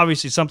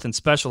 Obviously, something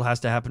special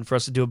has to happen for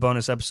us to do a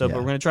bonus episode, but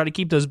we're going to try to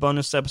keep those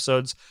bonus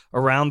episodes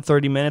around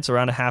 30 minutes,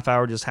 around a half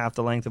hour, just half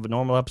the length of a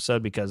normal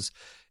episode, because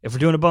if we're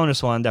doing a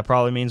bonus one, that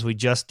probably means we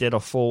just did a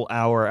full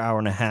hour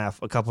and a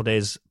half a couple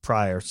days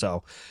prior.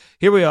 So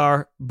here we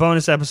are,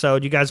 bonus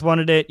episode. You guys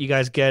wanted it. You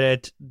guys get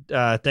it.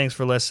 Thanks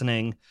for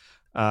listening.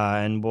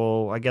 And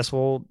I guess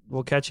we'll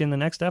catch you in the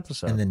next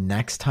episode. And the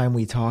next time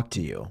we talk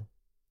to you,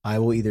 I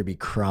will either be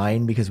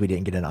crying because we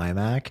didn't get an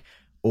iMac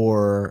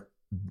or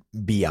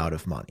be out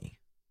of money.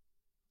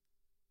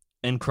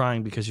 And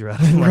crying because you're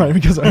out of money. Right,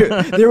 because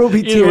there will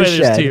be tears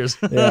shed. Tears.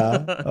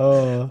 Yeah.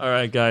 Oh. All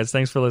right, guys.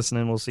 Thanks for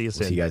listening. We'll see you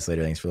soon. See you guys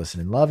later. Thanks for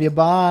listening. Love you.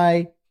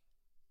 Bye.